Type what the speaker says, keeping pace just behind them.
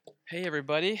Hey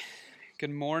everybody,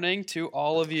 good morning to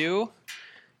all of you.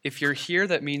 If you're here,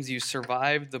 that means you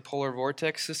survived the polar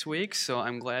vortex this week, so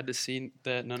I'm glad to see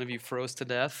that none of you froze to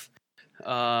death. It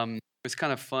was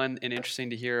kind of fun and interesting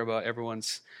to hear about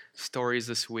everyone's stories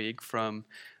this week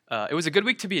it was a good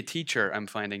week to be a teacher, I'm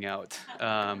finding out,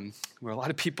 where a lot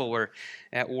of people were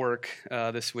at work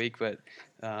this week, but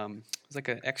it was like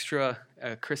an extra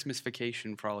Christmas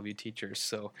vacation for all of you teachers,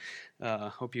 so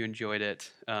hope you enjoyed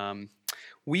it.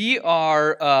 We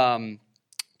are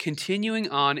continuing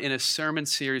on in a sermon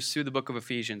series through the book of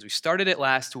Ephesians. We started it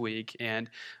last week, and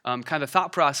kind of the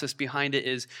thought process behind it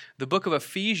is the book of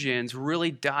Ephesians really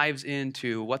dives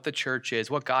into what the church is,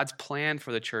 what God's plan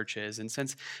for the church is. And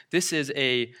since this is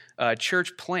a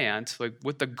church plant, like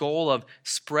with the goal of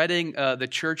spreading the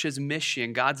church's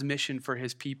mission, God's mission for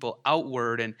his people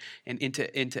outward and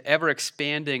into ever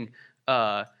expanding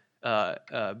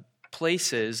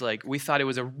places, like we thought it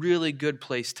was a really good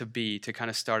place to be to kind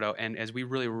of start out, and as we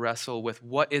really wrestle with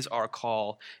what is our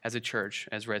call as a church,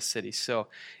 as Res City. So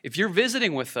if you're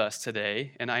visiting with us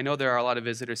today, and I know there are a lot of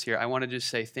visitors here, I want to just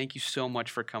say thank you so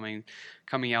much for coming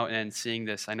out and seeing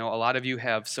this. I know a lot of you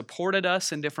have supported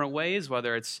us in different ways,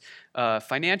 whether it's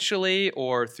financially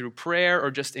or through prayer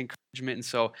or just encouragement, and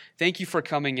so thank you for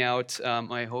coming out.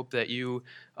 I hope that you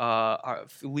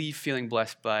leave feeling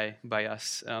blessed by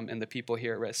us and the people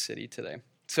here at Res City today.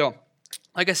 So,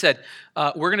 like I said,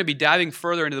 we're going to be diving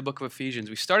further into the book of Ephesians.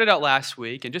 We started out last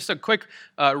week, and just a quick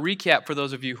recap for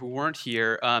those of you who weren't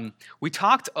here. We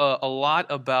talked a lot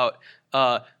about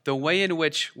the way in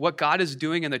which what God is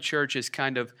doing in the church is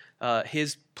kind of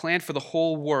his plan for the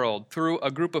whole world through a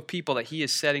group of people that he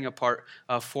is setting apart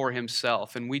for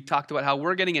himself. And we talked about how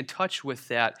we're getting in touch with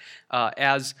that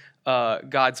as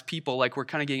God's people, like we're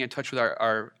kind of getting in touch with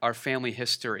our family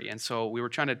history. And so we were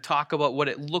trying to talk about what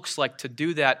it looks like to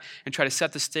do that and try to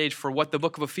set the stage for what the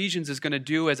book of Ephesians is going to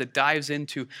do as it dives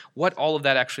into what all of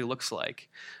that actually looks like.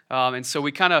 And so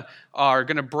we kind of are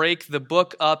going to break the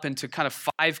book up into kind of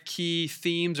 5 key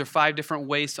themes or 5 different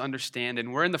ways to understand.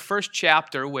 And we're in the first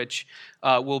chapter, which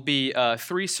will be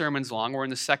 3 sermons long. We're in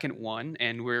the second one,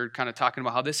 and we're kind of talking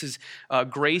about how this is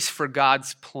grace for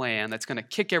God's plan that's going to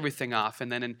kick everything off. And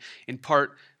then in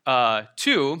part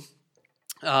 2,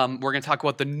 we're going to talk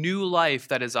about the new life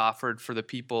that is offered for the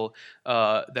people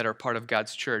that are part of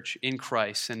God's church in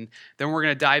Christ. And then we're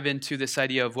going to dive into this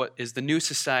idea of what is the new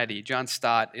society. John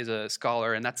Stott is a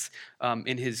scholar, and that's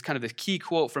in his kind of the key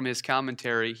quote from his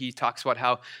commentary. He talks about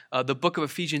how the book of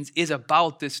Ephesians is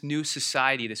about this new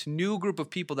society, this new group of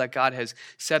people that God has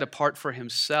set apart for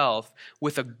himself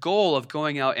with a goal of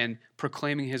going out and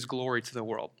proclaiming his glory to the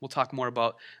world. We'll talk more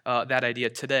about that idea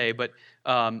today. But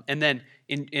and then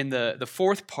in the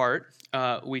fourth part,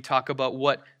 we talk about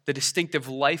what the distinctive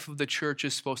life of the church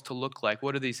is supposed to look like.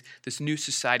 What are this new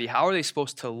society? How are they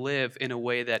supposed to live in a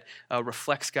way that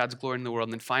reflects God's glory in the world?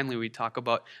 And then finally, we talk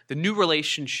about the new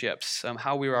relationships,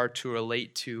 how we are to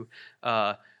relate to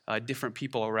different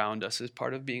people around us as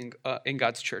part of being in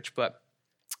God's church. But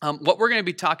what we're going to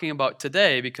be talking about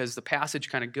today, because the passage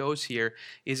kind of goes here,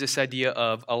 is this idea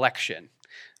of election.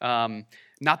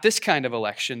 Not this kind of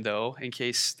election, though, in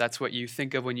case that's what you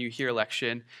think of when you hear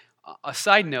election. A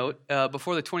side note,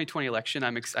 before the 2020 election,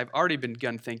 I've already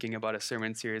begun thinking about a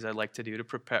sermon series I'd like to do to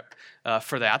prepare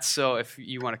for that. So if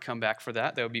you want to come back for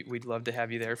that, we'd love to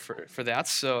have you there for that.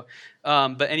 So,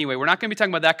 but anyway, we're not going to be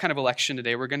talking about that kind of election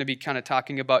today. We're going to be kind of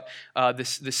talking about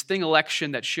this thing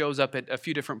election that shows up at a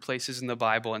few different places in the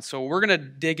Bible, and so we're going to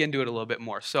dig into it a little bit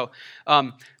more. So,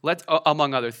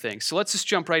 among other things. So let's just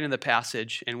jump right into the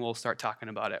passage, and we'll start talking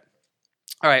about it.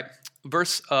 All right,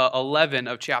 verse 11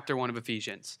 of chapter 1 of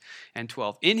Ephesians and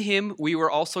 12. In him we were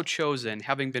also chosen,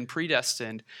 having been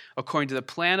predestined, according to the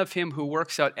plan of him who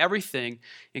works out everything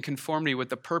in conformity with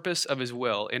the purpose of his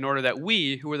will, in order that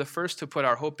we, who were the first to put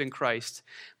our hope in Christ,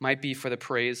 might be for the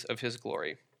praise of his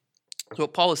glory. So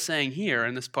what Paul is saying here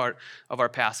in this part of our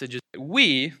passage is that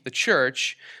we, the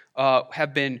church,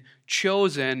 have been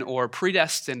chosen or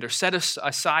predestined or set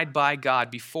aside by God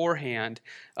beforehand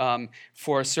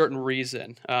for a certain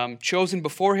reason. Chosen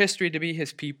before history to be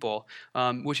his people,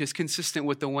 which is consistent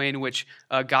with the way in which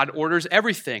God orders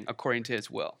everything according to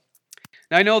his will.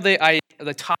 Now, I know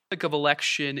the topic of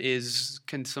election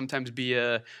can sometimes be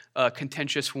a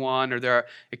contentious one, or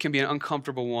it can be an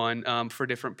uncomfortable one for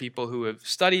different people who have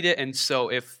studied it. And so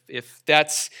if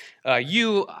that's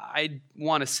you, I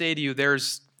want to say to you,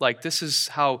 this is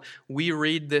how we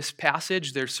read this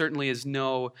passage. There certainly is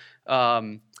no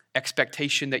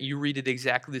expectation that you read it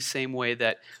exactly the same way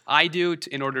that I do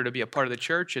in order to be a part of the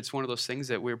church. It's one of those things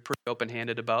that we're pretty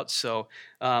open-handed about. So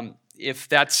if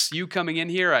that's you coming in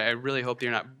here, I really hope that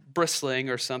you're not bristling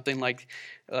or something like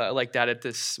that at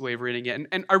this way of reading it.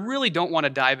 And I really don't want to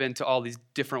dive into all these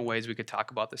different ways we could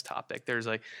talk about this topic. There's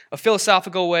like a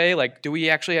philosophical way, like do we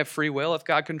actually have free will if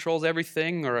God controls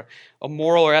everything, or a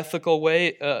moral or ethical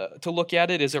way to look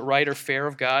at it? Is it right or fair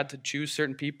of God to choose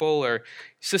certain people? Or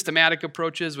systematic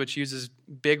approaches, which uses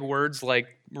big words like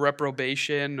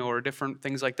reprobation or different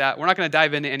things like that. We're not going to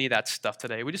dive into any of that stuff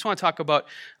today. We just want to talk about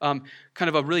kind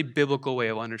of a really biblical way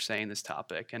of understanding this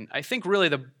topic. And I think really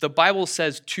the Bible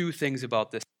says two things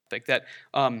about this topic, that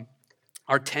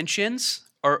our tensions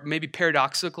are maybe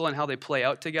paradoxical in how they play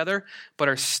out together, but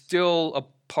are still a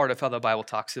part of how the Bible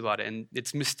talks about it. And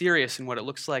it's mysterious in what it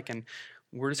looks like, and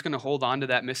we're just going to hold on to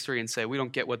that mystery and say we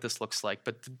don't get what this looks like.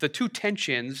 But the two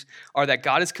tensions are that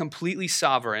God is completely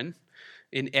sovereign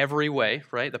in every way,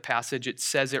 right? The passage, it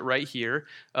says it right here,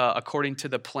 according to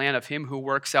the plan of him who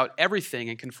works out everything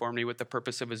in conformity with the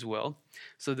purpose of his will.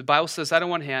 So the Bible says that on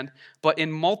one hand, but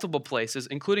in multiple places,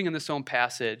 including in this own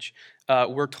passage,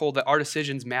 we're told that our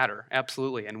decisions matter,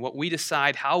 absolutely. And what we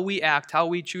decide, how we act, how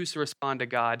we choose to respond to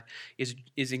God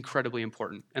is incredibly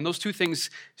important. And those two things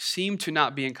seem to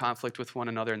not be in conflict with one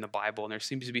another in the Bible, and there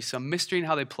seems to be some mystery in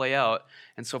how they play out.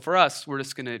 And so for us, we're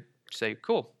just going to say,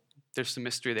 cool, there's some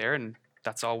mystery there, and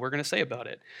that's all we're going to say about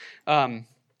it.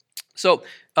 So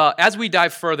as we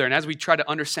dive further and as we try to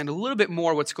understand a little bit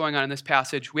more what's going on in this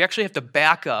passage, we actually have to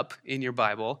back up in your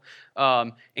Bible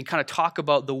and kind of talk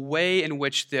about the way in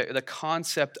which the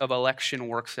concept of election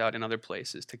works out in other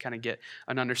places to kind of get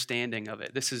an understanding of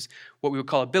it. This is what we would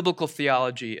call a biblical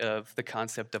theology of the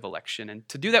concept of election. And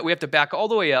to do that, we have to back all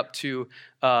the way up to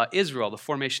Israel, the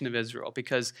formation of Israel,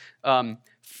 because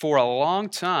for a long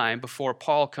time before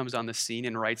Paul comes on the scene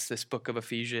and writes this book of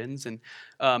Ephesians, and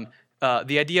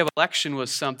the idea of election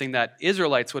was something that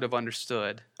Israelites would have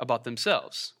understood about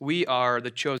themselves. We are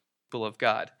the chosen people of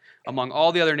God. Among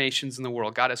all the other nations in the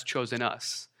world, God has chosen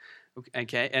us.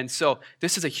 Okay, and so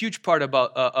this is a huge part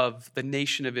of the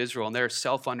nation of Israel and their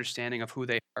self-understanding of who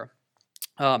they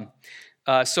are.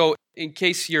 So in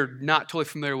case you're not totally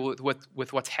familiar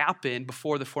with what's happened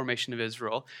before the formation of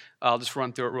Israel, I'll just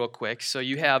run through it real quick. So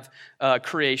you have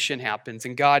creation happens,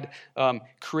 and God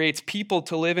creates people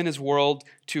to live in his world,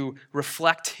 to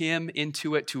reflect him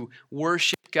into it, to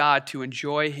worship God, to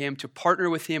enjoy him, to partner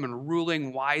with him in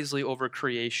ruling wisely over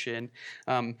creation.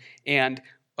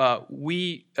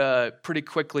 We pretty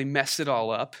quickly mess it all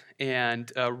up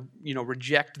and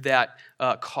reject that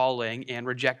calling and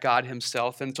reject God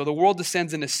himself. And so the world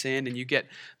descends into sin, and you get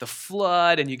the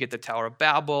flood, and you get the Tower of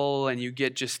Babel, and you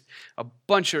get just a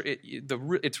bunch of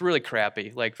it's really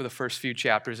crappy, like for the first few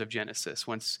chapters of Genesis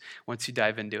once you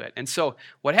dive into it. And so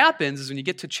what happens is when you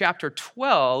get to chapter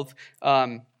 12,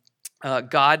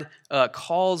 God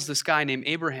calls this guy named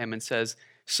Abraham and says,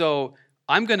 so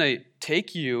I'm going to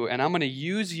take you and I'm going to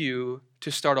use you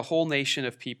to start a whole nation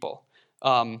of people.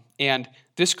 And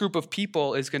this group of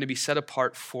people is going to be set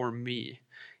apart for me.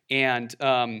 And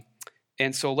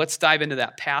so let's dive into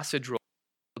that passage. We'll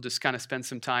just kind of spend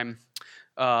some time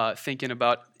thinking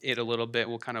about it a little bit.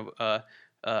 We'll kind of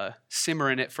simmer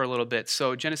in it for a little bit.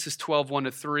 So Genesis 12,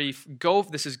 1-3, go,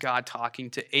 this is God talking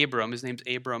to Abram. His name's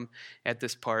Abram at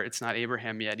this part. It's not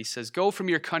Abraham yet. He says, go from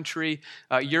your country,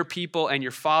 your people, and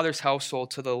your father's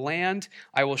household to the land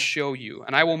I will show you.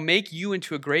 And I will make you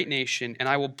into a great nation, and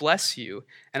I will bless you,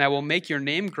 and I will make your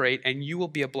name great, and you will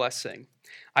be a blessing.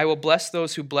 I will bless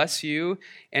those who bless you,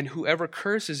 and whoever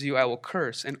curses you I will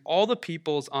curse, and all the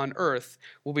peoples on earth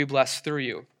will be blessed through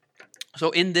you.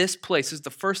 So in this place, this is the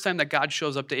first time that God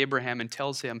shows up to Abraham and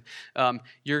tells him,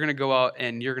 you're going to go out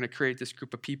and you're going to create this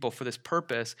group of people for this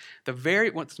purpose. Some of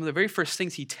the very first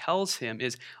things he tells him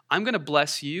is, I'm going to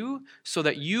bless you so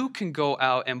that you can go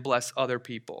out and bless other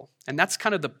people. And that's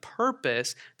kind of the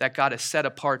purpose that God has set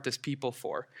apart this people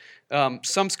for.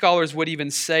 Some scholars would even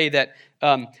say that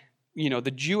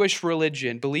the Jewish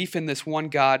religion, belief in this one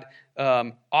God,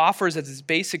 offers as its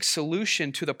basic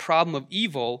solution to the problem of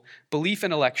evil, belief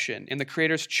in election, in the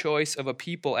Creator's choice of a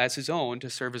people as his own to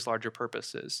serve his larger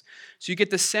purposes. So you get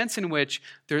the sense in which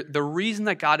the reason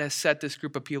that God has set this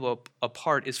group of people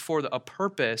apart is for a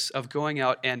purpose of going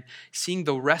out and seeing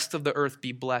the rest of the earth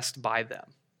be blessed by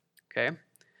them. Okay?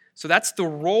 So that's the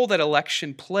role that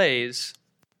election plays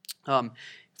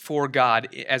for God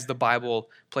as the Bible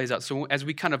plays out. So as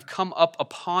we kind of come up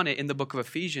upon it in the book of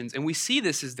Ephesians, and we see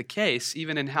this is the case,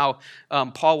 even in how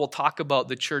Paul will talk about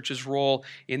the church's role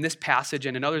in this passage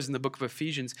and in others in the book of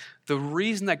Ephesians, the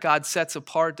reason that God sets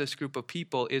apart this group of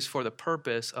people is for the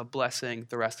purpose of blessing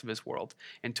the rest of his world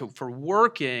and for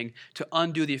working to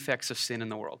undo the effects of sin in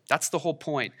the world. That's the whole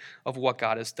point of what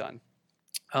God has done.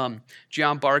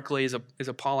 John Barclay is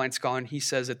a Pauline scholar, and he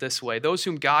says it this way: those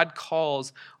whom God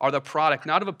calls are the product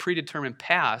not of a predetermined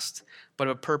past, but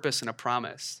of a purpose and a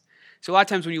promise. So a lot of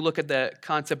times when you look at the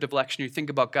concept of election, you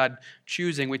think about God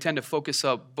choosing, we tend to focus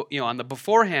up, on the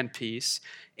beforehand piece.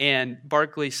 And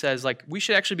Barclay says, like, we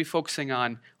should actually be focusing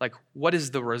on, like, what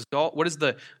is the result? What is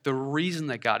the reason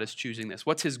that God is choosing this?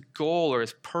 What's his goal or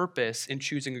his purpose in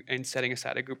choosing and setting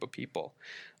aside a group of people?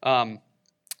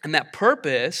 And that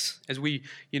purpose, as we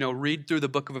read through the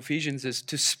book of Ephesians, is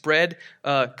to spread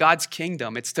God's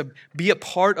kingdom. It's to be a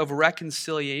part of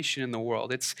reconciliation in the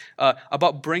world. It's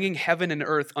about bringing heaven and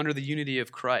earth under the unity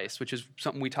of Christ, which is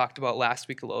something we talked about last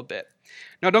week a little bit.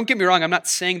 Now, don't get me wrong. I'm not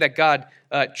saying that God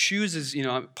chooses,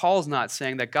 Paul's not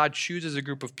saying that God chooses a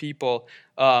group of people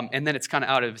and then it's kind of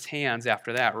out of his hands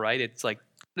after that, right? It's like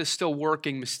God is still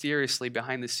working mysteriously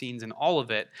behind the scenes in all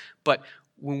of it. But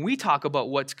when we talk about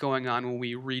what's going on when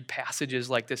we read passages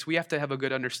like this, we have to have a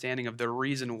good understanding of the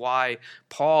reason why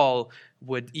Paul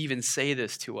would even say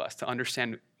this to us, to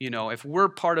understand, if we're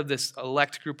part of this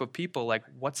elect group of people, like,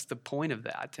 what's the point of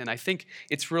that? And I think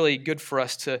it's really good for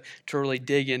us to really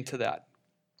dig into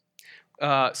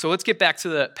that. So let's get back to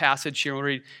the passage here.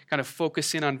 We'll kind of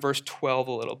focus in on verse 12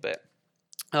 a little bit.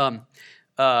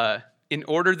 In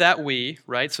order that we,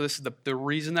 right, so this is the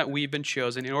reason that we've been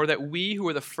chosen, in order that we who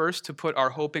are the first to put our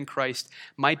hope in Christ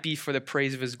might be for the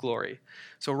praise of his glory.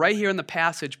 So right here in the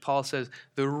passage, Paul says,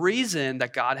 the reason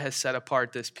that God has set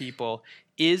apart this people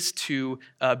is to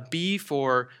be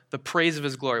for the praise of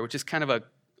his glory, which is kind of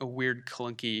a weird,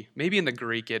 clunky, maybe in the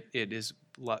Greek it is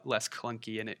less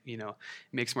clunky and it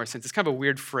makes more sense. It's kind of a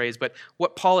weird phrase, but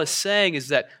what Paul is saying is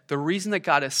that the reason that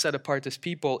God has set apart this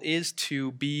people is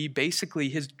to be basically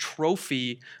his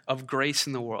trophy of grace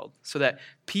in the world, so that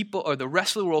people or the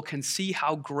rest of the world can see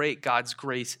how great God's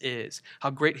grace is,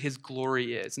 how great his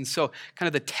glory is. And so kind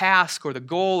of the task or the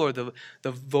goal or the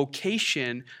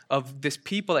vocation of this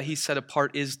people that he's set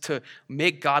apart is to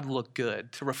make God look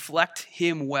good, to reflect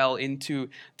him well into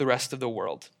the rest of the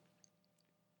world.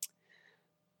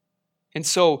 And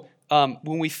so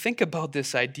when we think about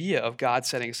this idea of God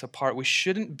setting us apart, we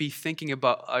shouldn't be thinking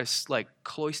about us like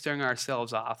cloistering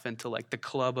ourselves off into like the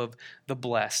club of the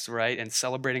blessed, right? And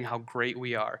celebrating how great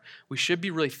we are. We should be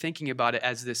really thinking about it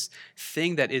as this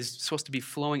thing that is supposed to be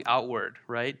flowing outward,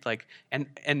 right? Like,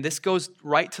 and this goes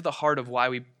right to the heart of why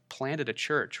we planted a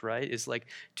church, right? Is like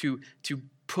to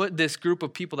put this group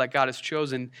of people that God has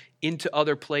chosen into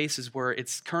other places where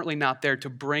it's currently not there, to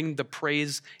bring the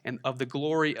praise and of the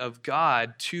glory of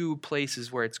God to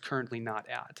places where it's currently not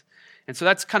at. And so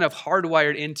that's kind of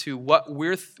hardwired into what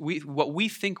we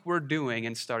think we're doing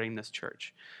in starting this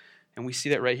church. And we see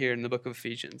that right here in the book of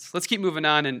Ephesians. Let's keep moving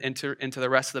on and into the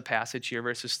rest of the passage here,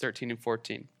 verses 13 and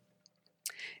 14.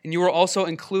 And you were also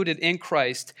included in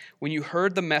Christ when you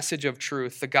heard the message of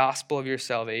truth, the gospel of your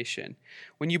salvation.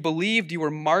 When you believed, you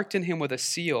were marked in him with a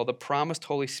seal, the promised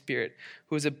Holy Spirit,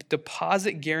 who is a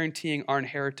deposit guaranteeing our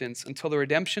inheritance until the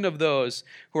redemption of those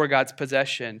who are God's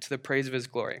possession, to the praise of his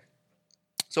glory.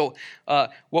 So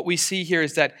what we see here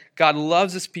is that God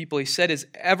loves his people. He set his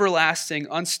everlasting,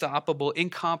 unstoppable,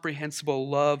 incomprehensible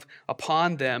love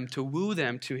upon them to woo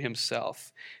them to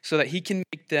himself so that he can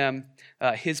make them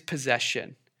his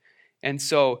possession. And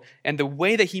the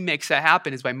way that he makes that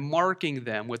happen is by marking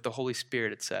them with the Holy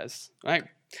Spirit, it says. Right?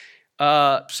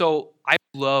 So I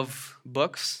love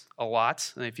books a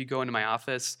lot. And if you go into my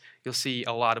office, you'll see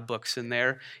a lot of books in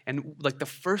there. And like the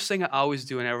first thing I always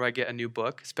do whenever I get a new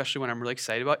book, especially when I'm really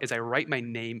excited about, is I write my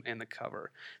name in the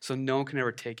cover so no one can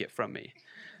ever take it from me.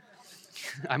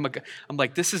 I'm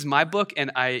like, this is my book,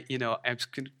 and I'm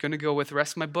going to go with the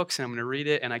rest of my books, and I'm going to read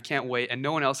it, and I can't wait, and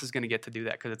no one else is going to get to do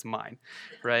that because it's mine,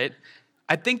 right?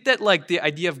 I think that like the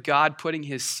idea of God putting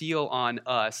his seal on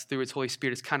us through his Holy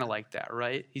Spirit is kind of like that,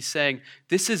 right? He's saying,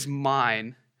 this is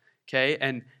mine, okay?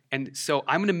 And so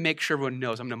I'm going to make sure everyone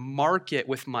knows. I'm going to mark it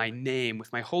with my name,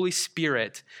 with my Holy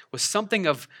Spirit, with something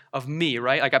of me,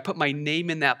 right? Like I put my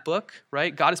name in that book,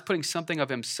 right? God is putting something of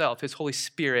himself, his Holy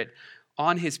Spirit,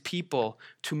 on his people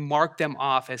to mark them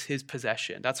off as his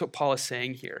possession. That's what Paul is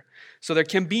saying here. So there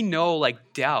can be no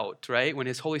like doubt, right? When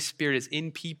his Holy Spirit is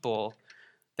in people,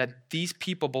 that these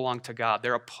people belong to God.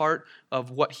 They're a part of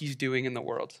what he's doing in the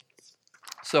world.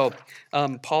 So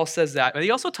Paul says that. But he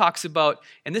also talks about,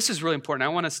 and this is really important, I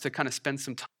want us to kind of spend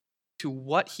some time to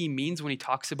what he means when he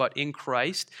talks about in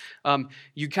Christ.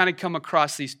 You kind of come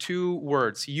across these two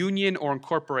words, union or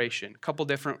incorporation, a couple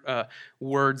different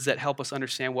words that help us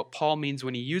understand what Paul means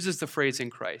when he uses the phrase in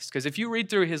Christ. Because if you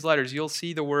read through his letters, you'll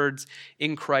see the words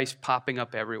in Christ popping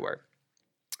up everywhere.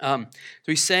 So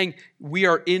he's saying we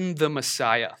are in the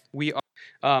Messiah. We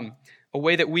are. a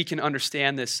way that we can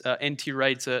understand this, N.T.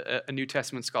 Wright's a New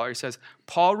Testament scholar. He says,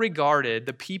 Paul regarded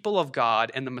the people of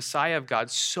God and the Messiah of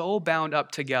God so bound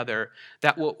up together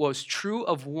that what was true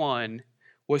of one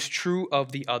was true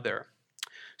of the other.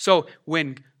 So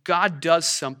when God does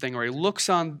something, or he looks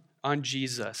on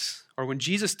Jesus, or when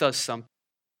Jesus does something,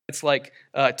 it's like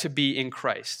to be in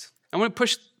Christ. I'm going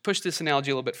to push this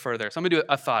analogy a little bit further. So I'm going to do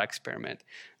a thought experiment.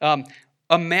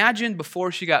 Imagine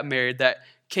before she got married that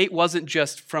Kate wasn't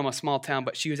just from a small town,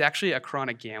 but she was actually a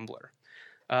chronic gambler.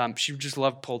 She just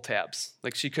loved pull tabs.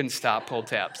 Like, she couldn't stop pull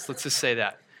tabs. Let's just say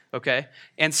that, okay?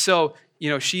 And so,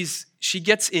 she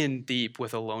gets in deep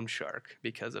with a loan shark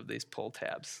because of these pull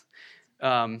tabs.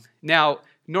 Now,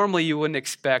 normally you wouldn't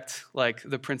expect, like,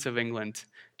 the Prince of England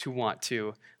to want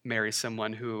to marry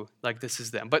someone who, like, this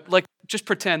is them. But, like, just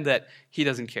pretend that he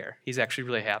doesn't care. He's actually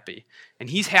really happy. And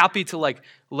he's happy to, like,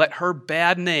 let her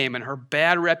bad name and her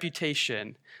bad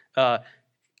reputation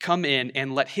come in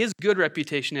and let his good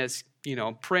reputation as,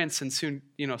 prince and soon,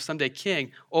 someday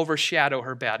king overshadow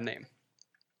her bad name.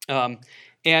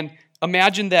 And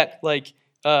imagine that, like,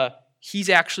 he's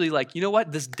actually like, you know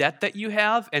what, this debt that you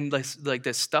have and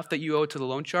this stuff that you owe to the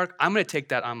loan shark, I'm going to take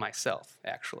that on myself,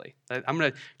 actually. I'm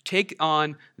going to take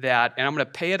on that, and I'm going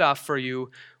to pay it off for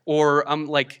you, or I'm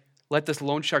like, let this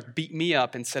loan shark beat me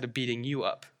up instead of beating you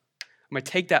up. I'm going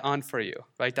to take that on for you,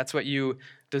 right? That's what you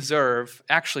deserve.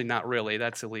 Actually, not really.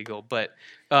 That's illegal. But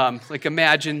like,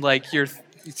 imagine, like, you're,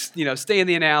 stay in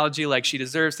the analogy, like, she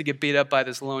deserves to get beat up by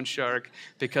this loan shark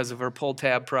because of her pull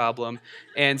tab problem.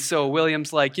 And so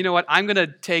William's like, you know what? I'm going to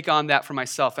take on that for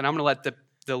myself, and I'm going to let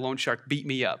the loan shark beat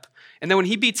me up. And then when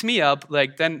he beats me up,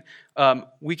 like, then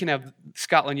we can have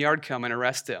Scotland Yard come and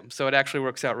arrest him. So it actually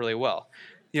works out really well.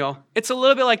 It's a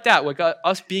little bit like that. Like,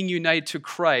 us being united to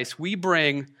Christ, we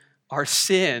bring our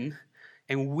sin,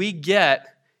 and we get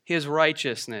his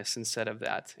righteousness instead of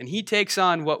that. And he takes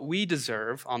on what we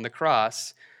deserve on the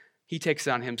cross. He takes it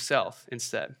on himself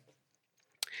instead.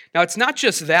 Now, it's not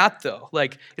just that, though.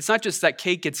 Like, it's not just that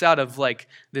Kate gets out of, like,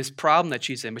 this problem that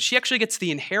she's in, but she actually gets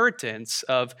the inheritance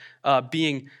of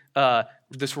being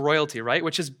this royalty, right?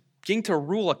 Which is getting to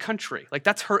rule a country. Like,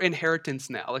 that's her inheritance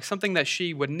now. Like, something that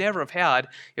she would never have had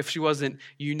if she wasn't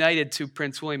united to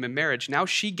Prince William in marriage. Now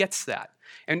she gets that.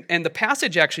 And the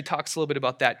passage actually talks a little bit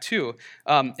about that too.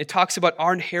 It talks about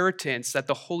our inheritance that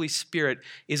the Holy Spirit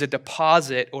is a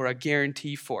deposit or a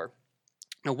guarantee for.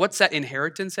 Now, what's that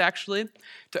inheritance actually?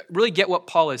 To really get what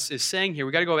Paul is saying here,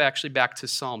 we got to go actually back to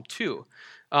Psalm 2.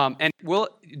 And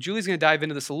Julie's going to dive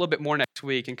into this a little bit more next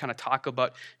week and kind of talk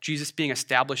about Jesus being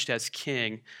established as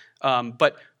king.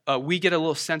 But we get a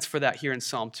little sense for that here in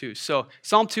Psalm 2. So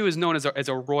Psalm 2 is known as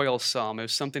a royal psalm. It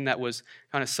was something that was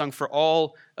kind of sung for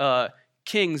all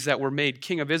kings that were made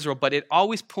king of Israel, but it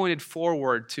always pointed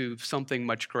forward to something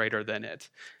much greater than it.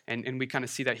 And we kind of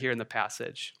see that here in the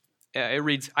passage. It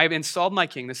reads, I have installed my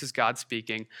king, this is God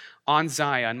speaking, on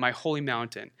Zion, my holy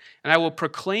mountain, and I will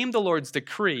proclaim the Lord's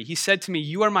decree. He said to me,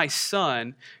 you are my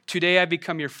son, today I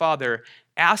become your father.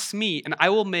 Ask me, and I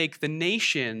will make the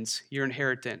nations your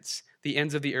inheritance, the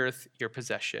ends of the earth your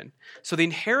possession. So the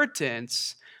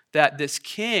inheritance that this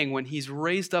king, when he's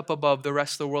raised up above the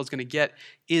rest of the world, is going to get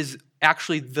is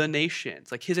actually the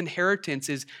nations. Like, his inheritance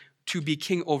is to be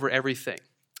king over everything.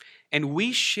 And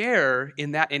we share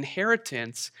in that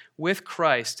inheritance with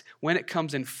Christ when it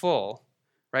comes in full,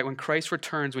 right? When Christ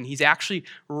returns, when he's actually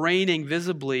reigning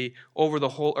visibly over the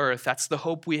whole earth. That's the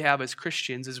hope we have as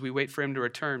Christians as we wait for him to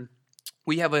return.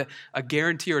 We have a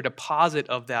guarantee or a deposit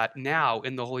of that now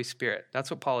in the Holy Spirit. That's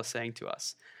what Paul is saying to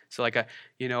us. So like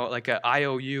a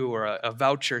IOU or a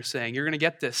voucher saying, you're going to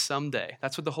get this someday.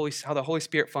 That's what how the Holy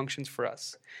Spirit functions for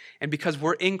us. And because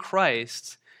we're in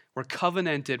Christ, we're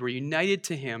covenanted, we're united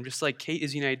to him, just like Kate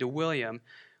is united to William,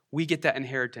 we get that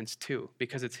inheritance too,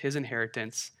 because it's his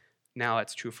inheritance. Now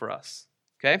it's true for us.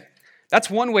 Okay? That's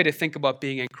one way to think about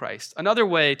being in Christ. Another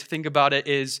way to think about it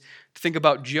is to think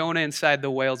about Jonah inside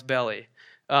the whale's belly.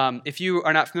 If you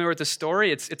are not familiar with the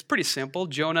story, it's pretty simple.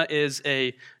 Jonah is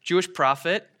a Jewish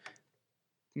prophet,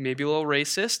 maybe a little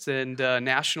racist and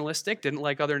nationalistic, didn't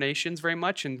like other nations very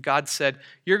much, and God said,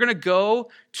 you're going to go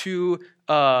to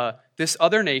this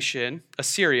other nation,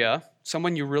 Assyria,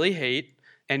 someone you really hate,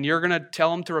 and you're going to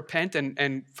tell them to repent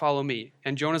and follow me.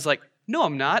 And Jonah's like, no,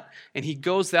 I'm not. And he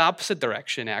goes the opposite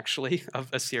direction, actually, of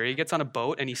Assyria. He gets on a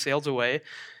boat and he sails away.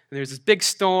 And there's this big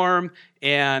storm,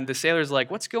 and the sailor's like,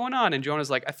 what's going on? And Jonah's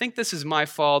like, I think this is my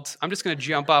fault. I'm just going to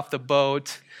jump off the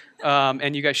boat,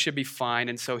 and you guys should be fine.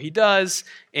 And so he does,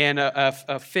 and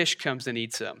a fish comes and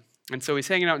eats him. And so he's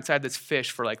hanging out inside this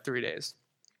fish for like 3 days.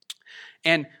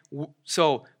 And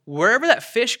so wherever that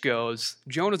fish goes,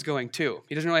 Jonah's going too.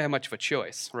 He doesn't really have much of a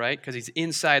choice, right? Because he's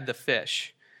inside the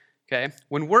fish, okay?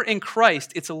 When we're in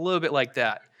Christ, it's a little bit like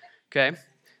that, okay?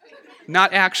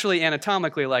 Not actually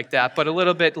anatomically like that, but a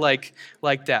little bit like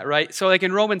that, right? So like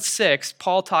in Romans 6,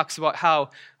 Paul talks about how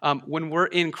when we're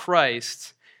in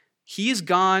Christ, he's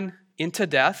gone into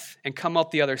death and come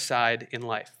out the other side in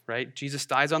life, right? Jesus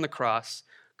dies on the cross,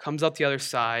 comes out the other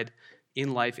side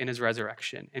in life in his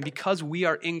resurrection. And because we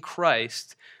are in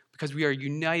Christ, because we are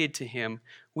united to him,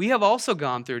 we have also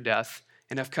gone through death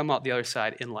and have come out the other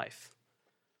side in life.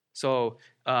 So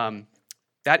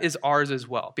that is ours as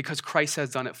well, because Christ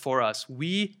has done it for us.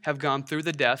 We have gone through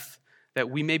the death that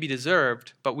we maybe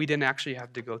deserved, but we didn't actually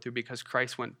have to go through because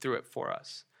Christ went through it for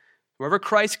us. Wherever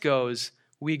Christ goes,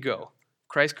 we go.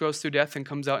 Christ goes through death and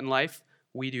comes out in life,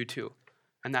 we do too.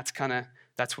 And that's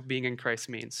what being in Christ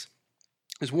means.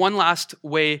 There's one last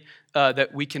way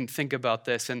that we can think about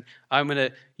this, and I'm going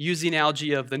to use the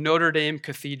analogy of the Notre Dame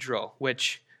Cathedral,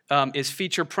 which is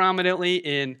featured prominently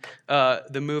in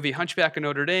the movie Hunchback of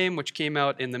Notre Dame, which came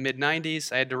out in the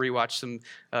mid-'90s. I had to rewatch some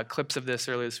clips of this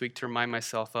earlier this week to remind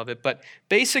myself of it. But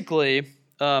basically,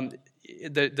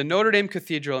 the Notre Dame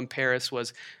Cathedral in Paris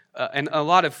was, and a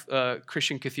lot of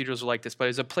Christian cathedrals are like this, but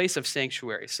it's a place of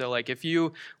sanctuary. So like if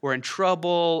you were in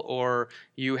trouble or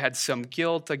you had some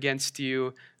guilt against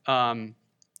you,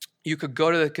 you could go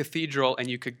to the cathedral and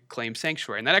you could claim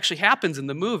sanctuary. And that actually happens in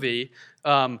the movie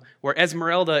where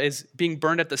Esmeralda is being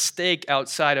burned at the stake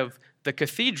outside of the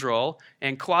cathedral,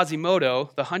 and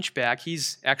Quasimodo, the hunchback,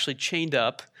 he's actually chained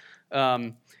up,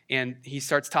 and he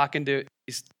starts talking to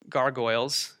these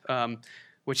gargoyles,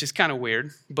 which is kind of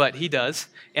weird, but he does.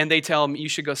 And they tell him, you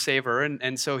should go save her.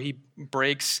 And so he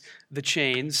breaks the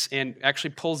chains and actually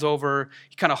pulls over,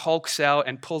 he kind of hulks out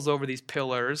and pulls over these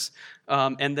pillars.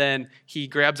 And then he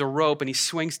grabs a rope and he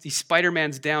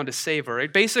Spider-Man's down to save her.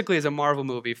 It basically is a Marvel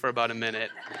movie for about a minute.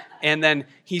 And then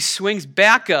he swings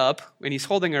back up and he's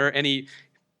holding her and he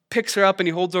picks her up and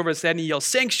he holds over his head and he yells,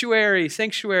 "Sanctuary,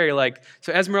 sanctuary."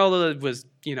 So Esmeralda was,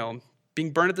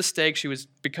 being burned at the stake.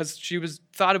 Because she was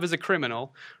thought of as a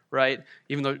criminal, right?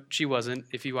 Even though she wasn't,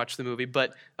 if you watch the movie.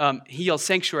 But he yells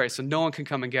sanctuary, so no one can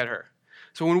come and get her.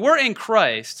 So when we're in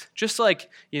Christ, just like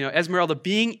Esmeralda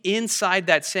being inside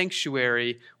that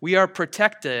sanctuary, we are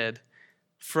protected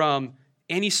from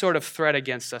any sort of threat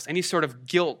against us, any sort of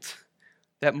guilt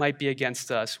that might be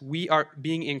against us.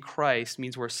 Being in Christ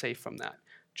means we're safe from that.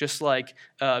 Just like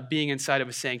being inside of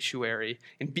a sanctuary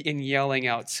and yelling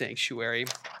out sanctuary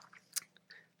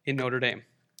in Notre Dame.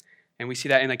 And we see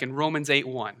that in Romans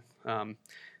 8:1.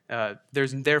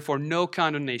 There's therefore no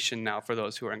condemnation now for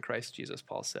those who are in Christ Jesus,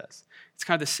 Paul says. It's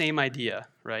kind of the same idea,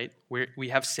 right? We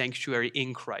have sanctuary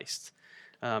in Christ.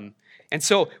 And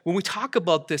so when we talk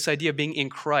about this idea of being in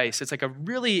Christ, it's like a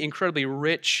really incredibly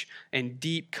rich and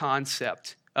deep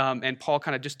concept. And Paul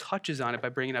kind of just touches on it by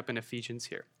bringing it up in Ephesians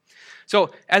here. So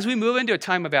as we move into a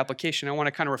time of application, I want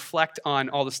to kind of reflect on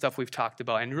all the stuff we've talked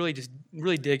about and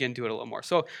really dig into it a little more.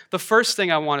 So the first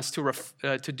thing I want us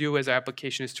to do as our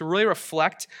application is to really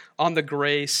reflect on the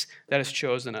grace that has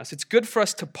chosen us. It's good for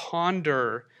us to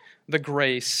ponder the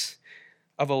grace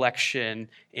of election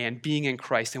and being in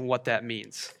Christ and what that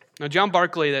means. Now, John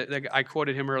Barclay, I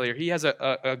quoted him earlier, he has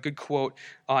a good quote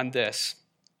on this.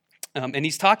 And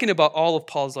he's talking about all of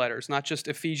Paul's letters, not just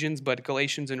Ephesians, but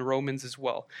Galatians and Romans as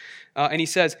well. And he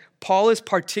says, Paul is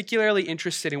particularly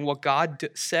interested in what God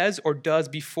says or does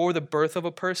before the birth of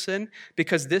a person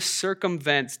because this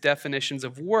circumvents definitions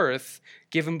of worth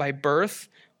given by birth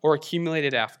or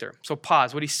accumulated after. So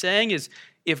pause. What he's saying is,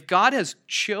 if God has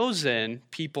chosen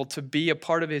people to be a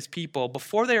part of his people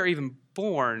before they are even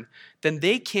born, then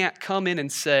they can't come in and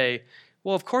say,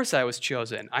 well, of course I was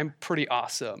chosen. I'm pretty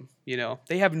awesome.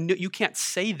 You can't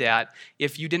say that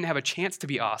if you didn't have a chance to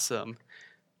be awesome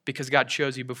because God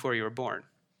chose you before you were born.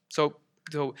 So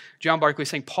John Barclay is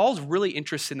saying Paul's really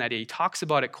interested in that idea. He talks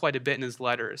about it quite a bit in his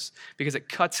letters because it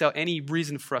cuts out any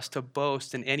reason for us to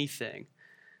boast in anything.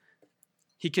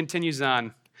 He continues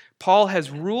on. Paul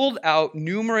has ruled out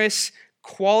numerous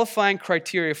qualifying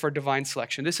criteria for divine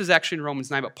selection. This is actually in Romans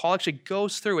 9, but Paul actually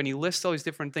goes through and he lists all these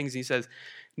different things. And he says,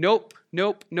 nope.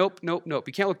 You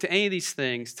can't look to any of these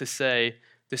things to say,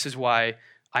 this is why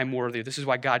I'm worthy. This is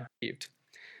why God believed.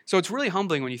 So it's really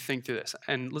humbling when you think through this.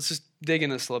 And let's just dig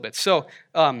into this a little bit. So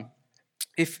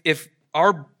if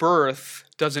our birth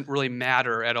doesn't really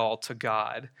matter at all to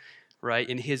God, right,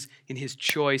 in his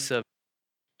choice of,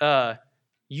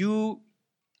 you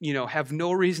have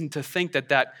no reason to think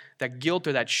that guilt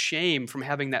or that shame from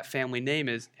having that family name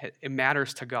it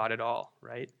matters to God at all,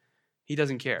 right? He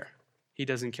doesn't care. He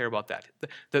doesn't care about that.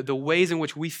 The ways in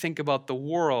which we think about the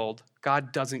world,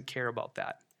 God doesn't care about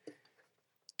that.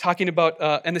 Talking about,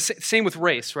 and the same with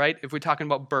race, right? If we're talking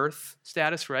about birth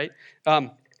status, right?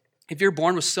 If you're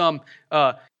born with some,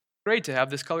 great to have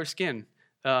this color skin.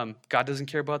 God doesn't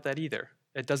care about that either.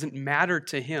 It doesn't matter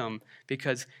to him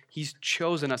because he's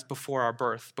chosen us before our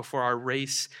birth, before our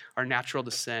race, our natural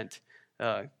descent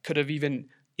could have even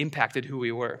impacted who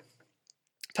we were.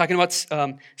 Talking about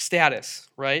status,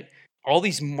 right? All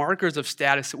these markers of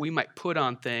status that we might put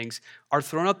on things are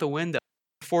thrown out the window.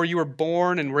 Before you were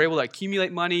born and were able to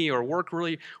accumulate money or work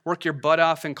your butt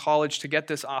off in college to get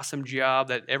this awesome job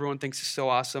that everyone thinks is so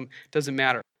awesome, doesn't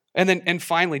matter. And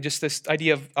finally, just this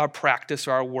idea of our practice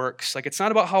or our works. Like, it's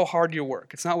not about how hard you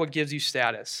work. It's not what gives you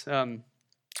status. When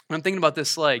I'm thinking about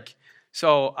this,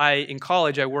 in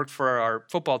college, I worked for our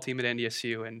football team at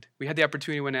NDSU, and we had the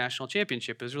opportunity to win a national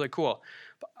championship. It was really cool.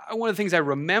 But one of the things I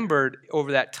remembered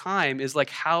over that time is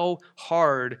how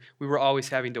hard we were always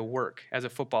having to work as a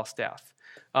football staff.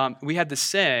 We had this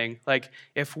saying,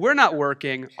 if we're not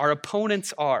working, our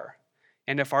opponents are.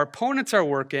 And if our opponents are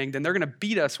working, then they're going to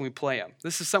beat us when we play them.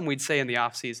 This is something we'd say in the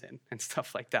off season and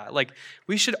stuff like that.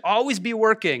 We should always be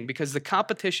working because the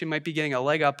competition might be getting a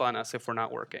leg up on us if we're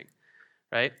not working,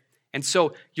 right? And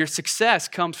so your success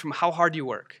comes from how hard you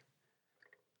work.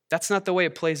 That's not the way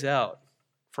it plays out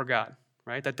for God,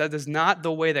 right? That is not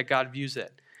the way that God views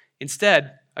it.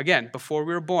 Instead, again, before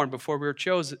we were born, before we were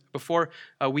chosen, before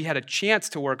we had a chance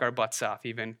to work our butts off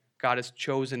even, God has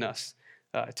chosen us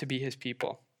to be his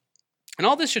people. And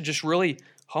all this should just really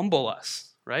humble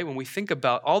us, right? When we think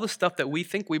about all the stuff that we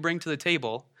think we bring to the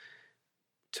table,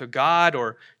 to God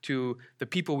or to the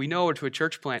people we know or to a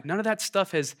church plant, none of that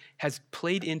stuff has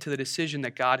played into the decision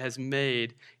that God has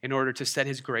made in order to set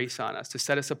his grace on us, to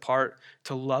set us apart,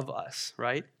 to love us,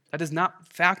 right? That does not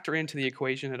factor into the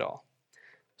equation at all.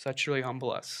 So that should really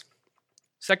humble us.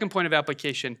 Second point of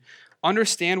application,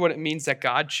 understand what it means that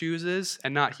God chooses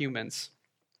and not humans.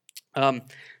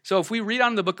 So if we read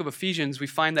on in the book of Ephesians, we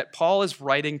find that Paul is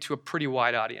writing to a pretty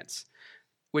wide audience,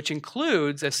 which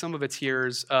includes, as some of its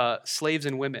hearers, slaves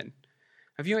and women.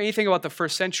 If you know anything about the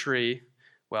first century,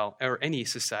 or any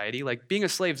society, being a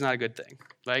slave is not a good thing.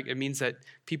 It means that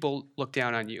people look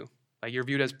down on you. You're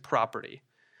viewed as property.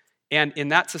 And in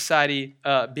that society,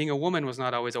 being a woman was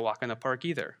not always a walk in the park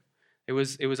either. It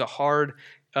was a hard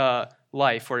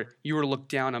life where you were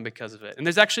looked down on because of it. And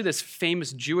there's actually this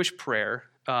famous Jewish prayer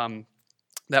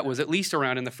that was at least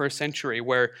around in the first century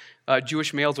where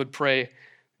Jewish males would pray,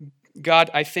 God,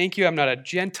 I thank you I'm not a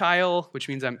Gentile, which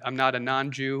means I'm not a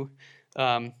non-Jew.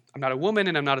 I'm not a woman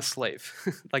and I'm not a slave.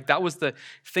 That was the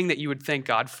thing that you would thank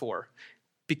God for.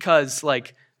 Because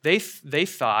they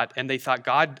thought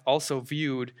God also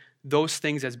viewed those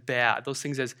things as bad, those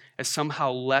things as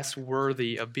somehow less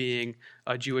worthy of being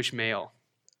a Jewish male.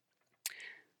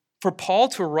 For Paul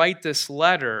to write this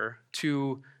letter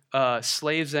to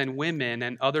slaves and women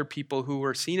and other people who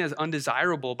were seen as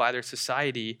undesirable by their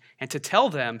society, and to tell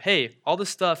them, hey, all the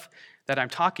stuff that I'm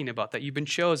talking about, that you've been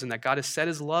chosen, that God has set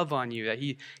his love on you, that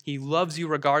he loves you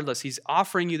regardless, he's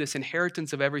offering you this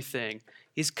inheritance of everything,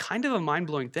 is kind of a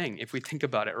mind-blowing thing if we think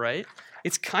about it, right?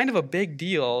 It's kind of a big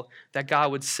deal that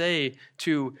God would say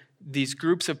to these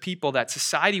groups of people that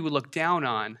society would look down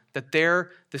on, that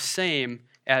they're the same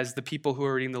as the people who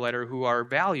are reading the letter who are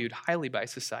valued highly by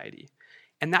society.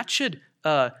 And that should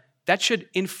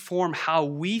inform how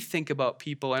we think about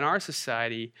people in our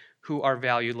society who are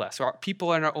valued less, or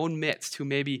people in our own midst who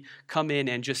maybe come in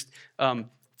and just,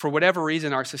 for whatever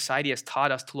reason, our society has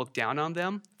taught us to look down on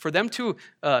them. For them to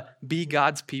be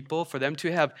God's people, for them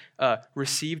to have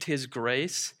received his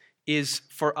grace, is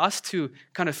for us to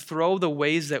kind of throw the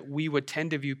ways that we would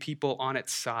tend to view people on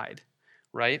its side,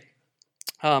 right?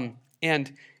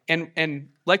 And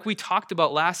like we talked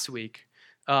about last week,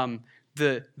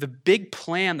 the big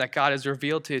plan that God has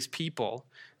revealed to his people,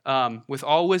 with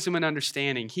all wisdom and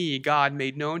understanding, he, God,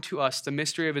 made known to us the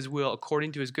mystery of his will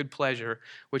according to his good pleasure,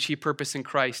 which he purposed in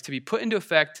Christ, to be put into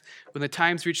effect when the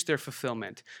times reach their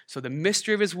fulfillment. So the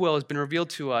mystery of his will has been revealed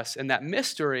to us, and that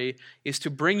mystery is to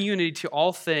bring unity to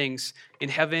all things in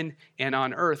heaven and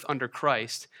on earth under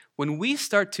Christ. When we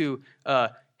start to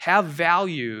have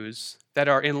values that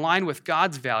are in line with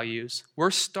God's values, we're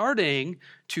starting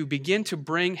to begin to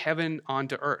bring heaven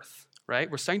onto earth, right?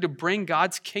 We're starting to bring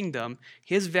God's kingdom,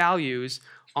 his values,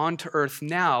 onto earth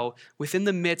now within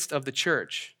the midst of the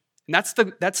church. And that's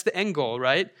the end goal,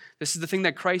 right? This is the thing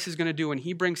that Christ is going to do when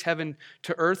he brings heaven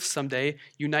to earth someday,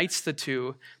 unites the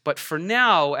two. But for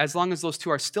now, as long as those two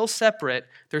are still separate,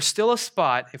 there's still a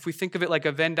spot, if we think of it like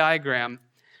a Venn diagram,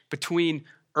 between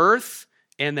earth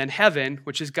and then heaven,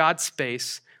 which is God's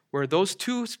space, where those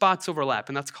two spots overlap,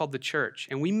 and that's called the church.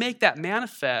 And we make that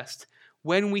manifest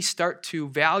when we start to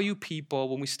value people,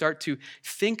 when we start to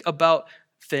think about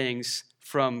things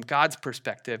from God's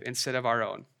perspective instead of our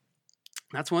own.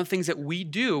 That's one of the things that we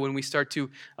do when we start to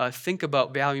think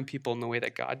about valuing people in the way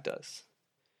that God does.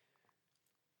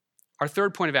 Our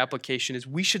third point of application is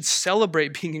we should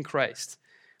celebrate being in Christ.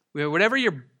 Whatever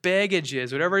your baggage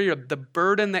is, whatever the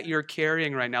burden that you're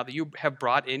carrying right now that you have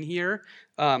brought in here,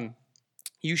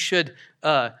 you should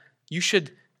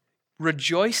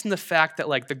rejoice in the fact that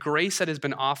like the grace that has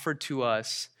been offered to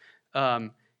us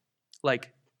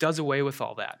like does away with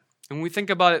all that. And when we think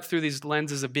about it through these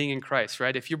lenses of being in Christ,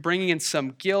 right? If you're bringing in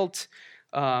some guilt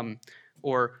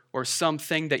or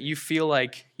something that you feel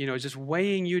like, is just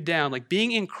weighing you down, like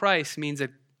being in Christ means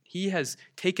that he has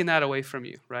taken that away from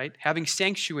you, right? Having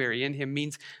sanctuary in him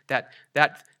means that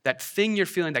thing you're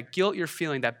feeling, that guilt you're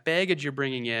feeling, that baggage you're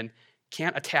bringing in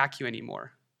can't attack you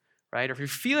anymore, right? Or if you're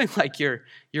feeling like you're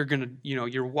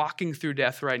walking through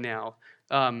death right now,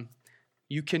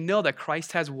 you can know that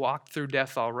Christ has walked through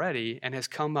death already and has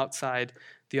come outside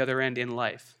the other end in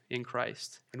life in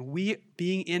Christ. And we,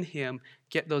 being in him,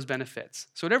 get those benefits.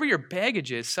 So whatever your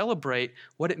baggage is, celebrate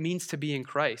what it means to be in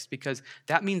Christ, because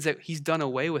that means that he's done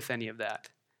away with any of that.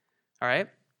 All right?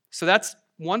 So that's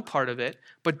one part of it,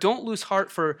 but don't lose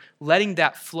heart for letting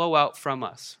that flow out from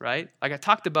us, right? Like I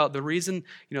talked about, the reason,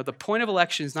 the point of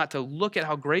election is not to look at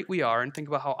how great we are and think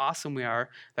about how awesome we are,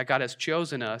 that God has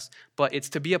chosen us, but it's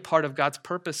to be a part of God's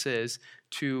purposes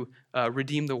to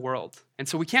redeem the world. And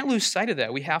so we can't lose sight of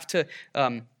that. We have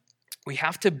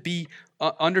to be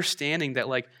understanding that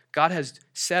like God has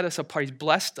set us apart. He's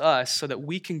blessed us so that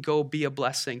we can go be a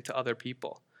blessing to other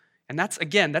people. And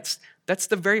that's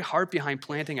the very heart behind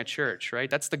planting a church, right?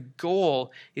 That's the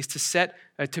goal, is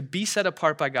to be set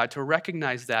apart by God, to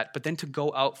recognize that, but then to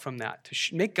go out from that,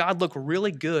 to make God look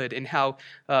really good in how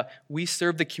we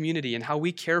serve the community and how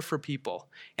we care for people.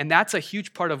 And that's a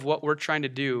huge part of what we're trying to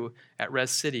do at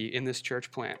Res City in this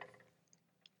church plant.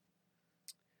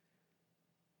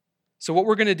 So what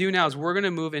we're going to do now is we're going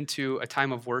to move into a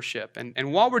time of worship.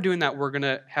 And while we're doing that, we're going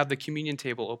to have the communion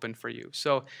table open for you.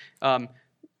 So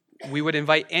we would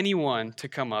invite anyone to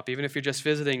come up, even if you're just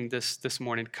visiting this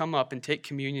morning, come up and take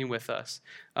communion with us.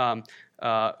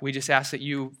 We just ask that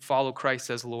you follow Christ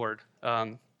as Lord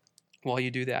while you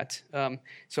do that.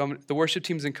 So the worship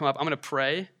team's going to come up. I'm going to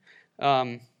pray,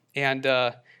 and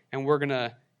we're going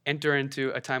to enter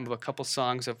into a time of a couple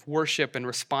songs of worship and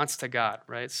response to God,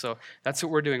 right? So that's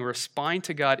what we're doing. We're responding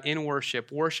to God in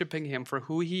worship, worshiping him for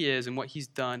who he is and what he's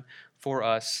done for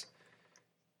us,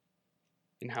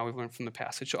 and how we've learned from the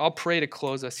passage. So I'll pray to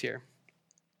close us here.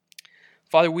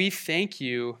 Father, we thank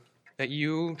you that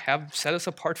you have set us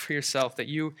apart for yourself, that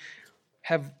you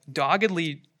have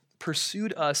doggedly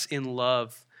pursued us in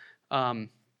love,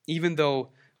 even though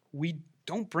we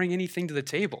don't bring anything to the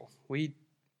table. We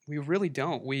really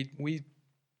don't. We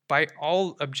by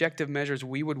all objective measures,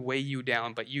 we would weigh you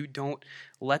down, but you don't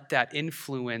let that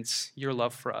influence your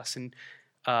love for us. And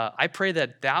I pray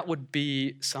that would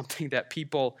be something that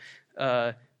people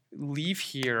leave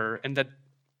here, and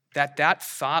that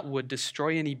thought would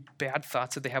destroy any bad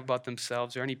thoughts that they have about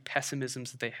themselves or any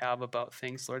pessimisms that they have about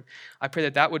things, Lord. I pray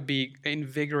that would be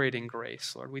invigorating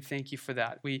grace, Lord. We thank you for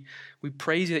that. We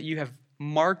praise you that you have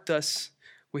marked us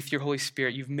with your Holy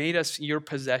Spirit. You've made us your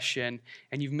possession,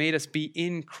 and you've made us be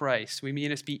in Christ. We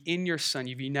made us be in your Son.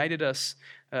 You've united us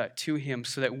to him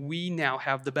so that we now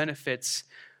have the benefits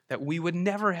that we would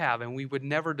never have and we would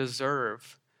never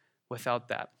deserve without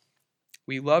that.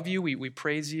 We love you, we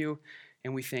praise you,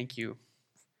 and we thank you.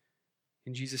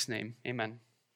 In Jesus' name, amen.